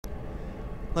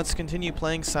Let's continue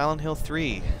playing Silent Hill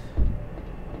 3.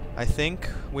 I think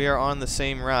we are on the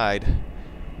same ride,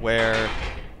 where,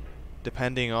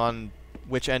 depending on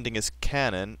which ending is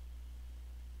canon,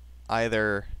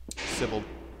 either Sybil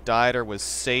died or was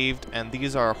saved, and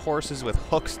these are horses with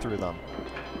hooks through them.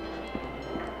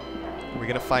 Are we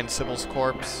gonna find Sybil's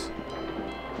corpse?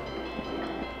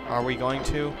 Are we going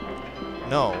to?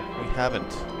 No, we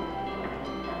haven't.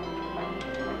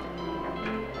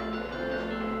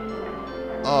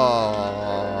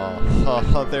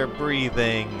 Oh, they're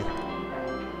breathing.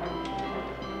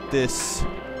 This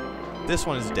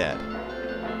one is dead.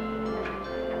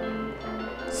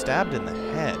 Stabbed in the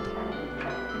head.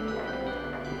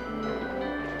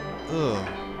 Ugh.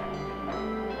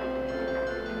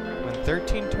 When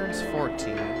 13 turns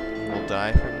 14, you will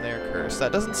die from their curse.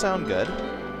 That doesn't sound good.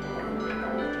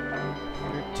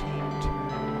 13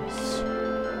 turns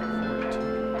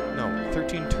 14. No,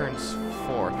 13 turns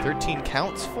 4. 13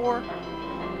 counts 4?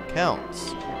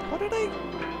 Counts. How did I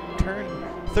turn?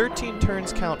 13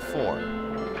 turns count 4.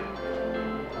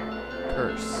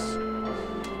 Curse.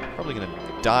 Probably gonna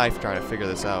die trying to figure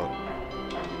this out.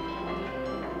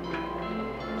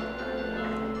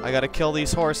 I gotta kill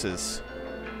these horses.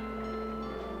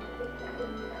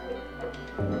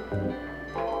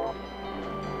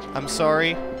 I'm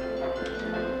sorry.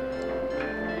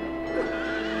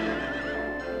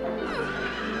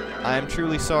 I am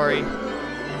truly sorry.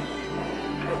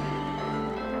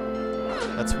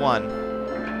 That's one.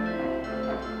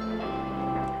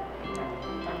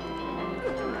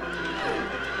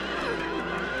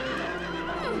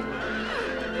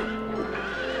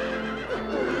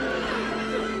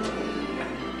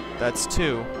 That's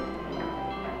two.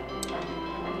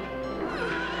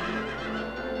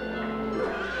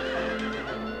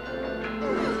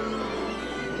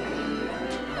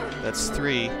 That's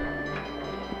three.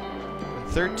 And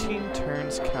 13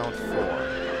 turns count 4. I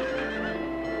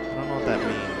don't know what that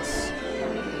means.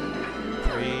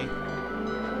 3.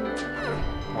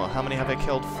 Well, how many have I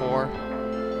killed? 4?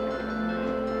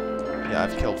 Yeah,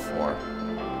 I've killed 4.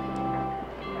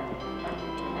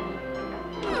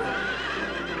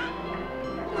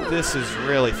 This is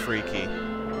really freaky.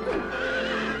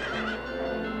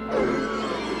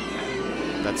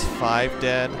 That's 5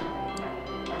 dead.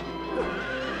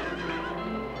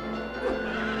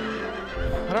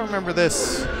 I don't remember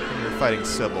this when we were fighting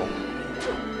Sybil.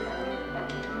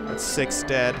 That's 6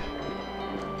 dead.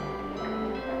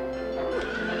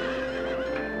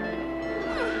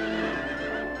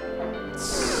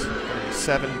 It's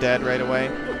 7 dead right away.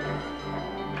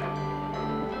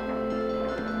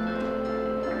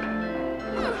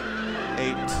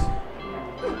 8.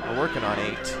 We're working on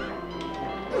 8.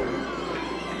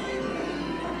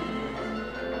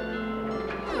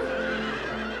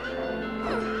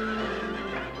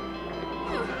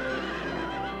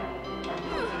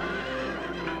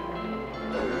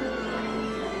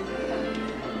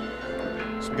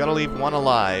 So we gotta leave one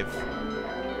alive.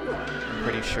 I'm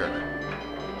pretty sure.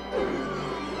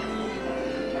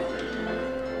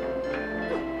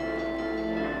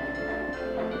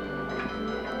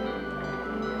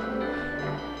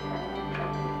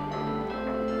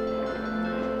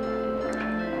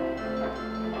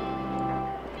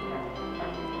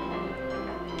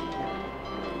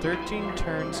 "13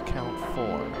 turns count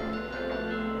 4.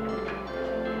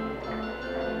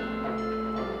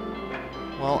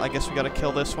 Well, I guess we gotta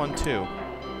kill this one too.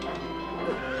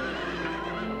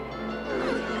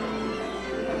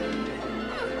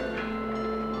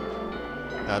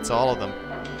 That's all of them.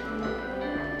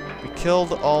 We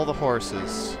killed all the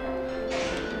horses.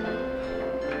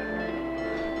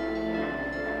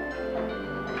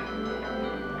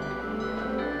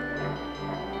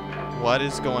 What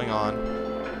is going on?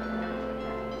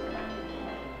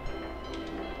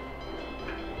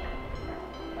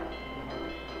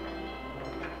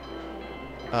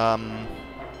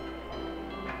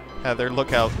 Heather,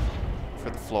 look out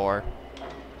for the floor.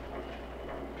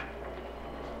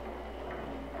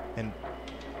 And...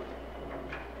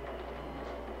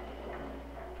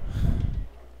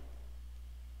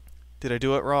 did I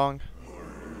do it wrong?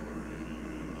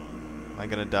 Am I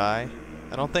gonna die?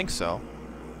 I don't think so.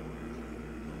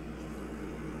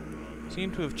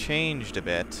 Seem to have changed a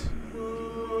bit.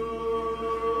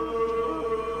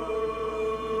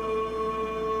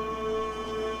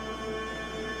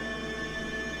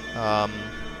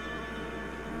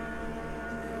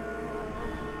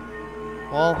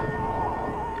 Well,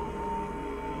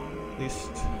 at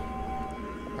least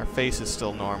our face is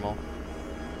still normal.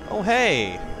 Oh,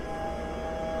 hey!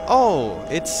 Oh,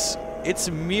 it's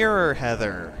Mirror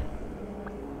Heather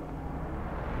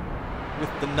with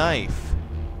the knife.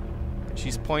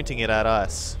 She's pointing it at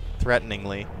us,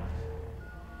 threateningly.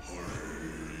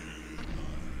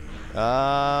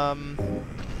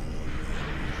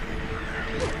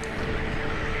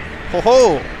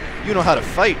 Ho-ho! You know how to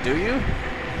fight, do you?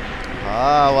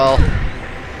 Ah, well,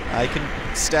 I can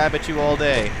stab at you all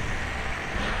day.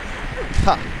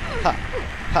 Ha! Ha!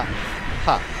 Ha!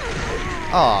 Ha!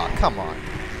 Aw, come on.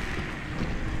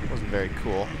 Wasn't very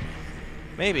cool.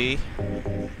 Maybe.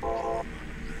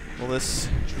 Will this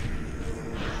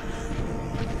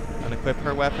unequip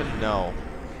her weapon? No.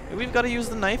 We've got to use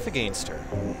the knife against her.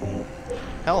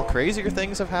 Hell, crazier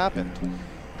things have happened.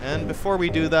 And before we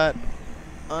do that,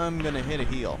 I'm gonna hit a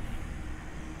heal.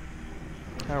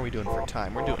 How are we doing for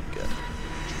time? We're doing good.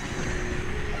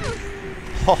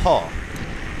 Ho ho!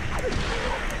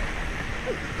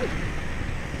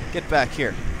 Get back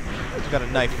here. I've got a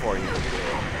knife for you.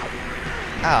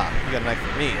 Ah, you got a knife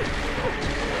for me.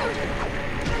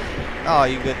 Oh,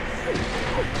 you good.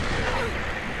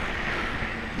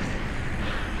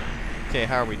 Okay,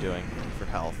 how are we doing for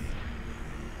health?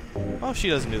 Oh, she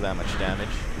doesn't do that much damage.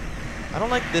 I don't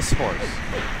like this horse.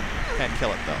 Can't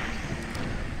kill it, though.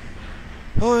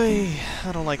 Oi,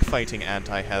 I don't like fighting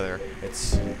anti-Heather.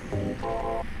 It's...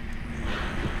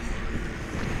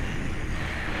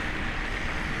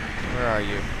 Where are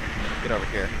you? Get over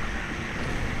here.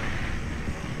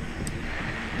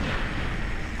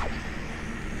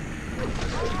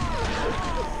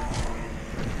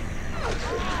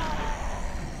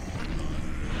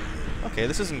 Okay,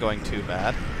 this isn't going too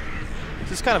bad.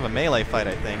 This is kind of a melee fight,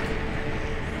 I think.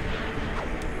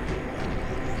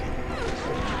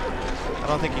 I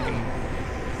don't think you can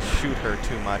shoot her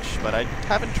too much, but I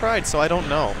haven't tried, so I don't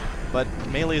know. But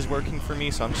melee is working for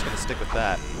me, so I'm just going to stick with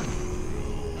that.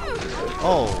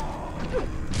 Oh.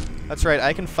 That's right,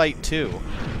 I can fight too.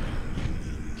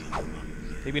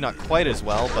 Maybe not quite as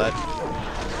well, but...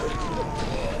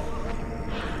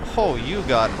 Oh, you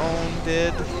got owned,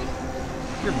 did.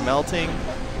 You're melting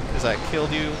because I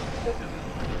killed you.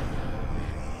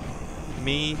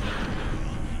 Me.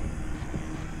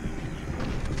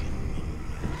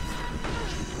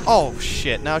 Oh,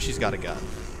 shit. Now she's got a gun.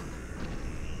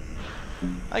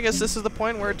 I guess this is the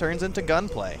point where it turns into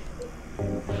gunplay.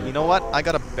 You know what? I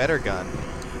got a better gun.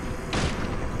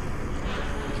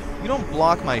 You don't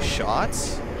block my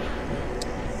shots?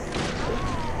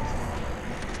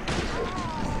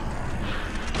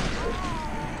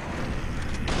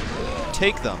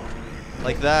 Take them.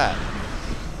 Like that.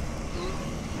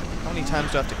 How many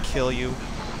times do I have to kill you?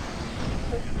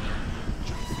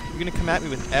 You're gonna come at me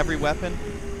with every weapon?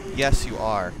 Yes, you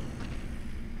are.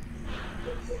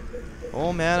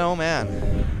 Oh man, oh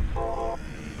man.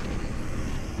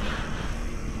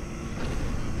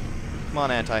 Come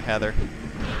on, anti-Heather.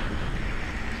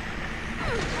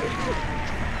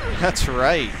 That's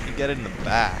right. You get it in the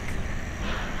back.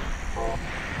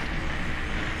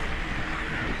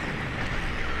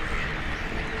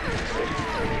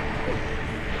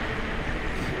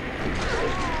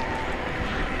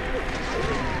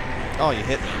 Oh, you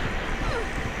hit me.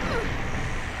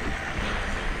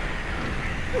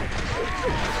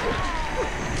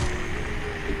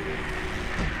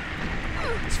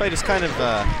 This fight is kind of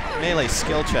a melee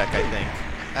skill check, I think.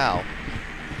 Ow.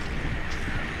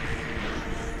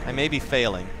 I may be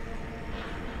failing.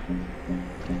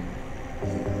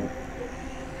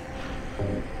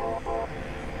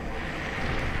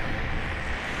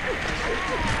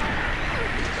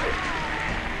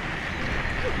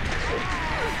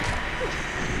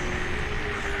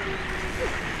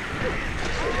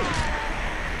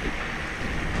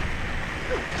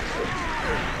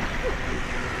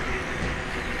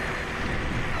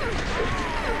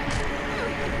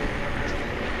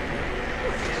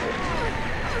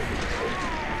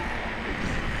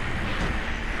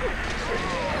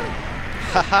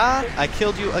 Haha! I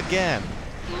killed you again.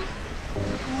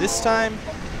 This time,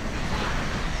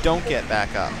 don't get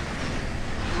back up.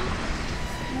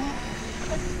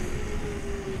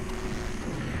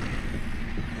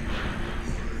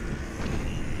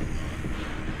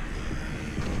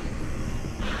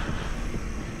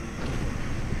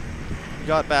 You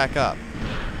got back up.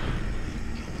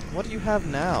 What do you have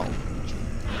now?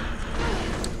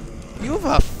 You have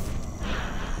a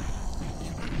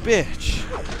bitch.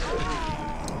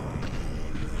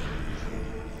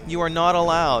 You are not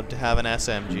allowed to have an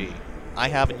SMG. I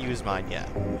haven't used mine yet.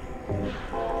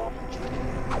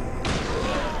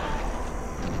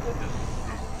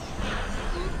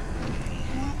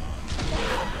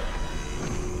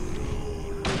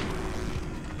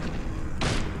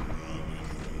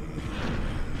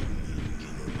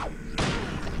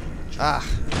 Ah.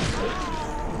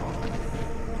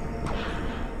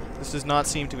 This does not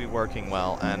seem to be working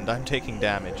well, and I'm taking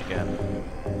damage again.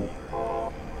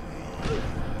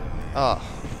 Oh.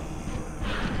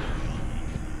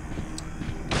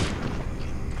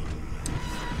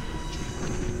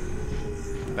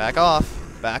 Back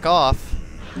off. Back off.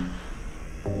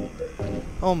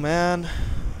 Oh man.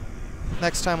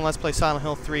 Next time on Let's Play Silent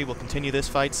Hill 3, we'll continue this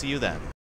fight. See you then.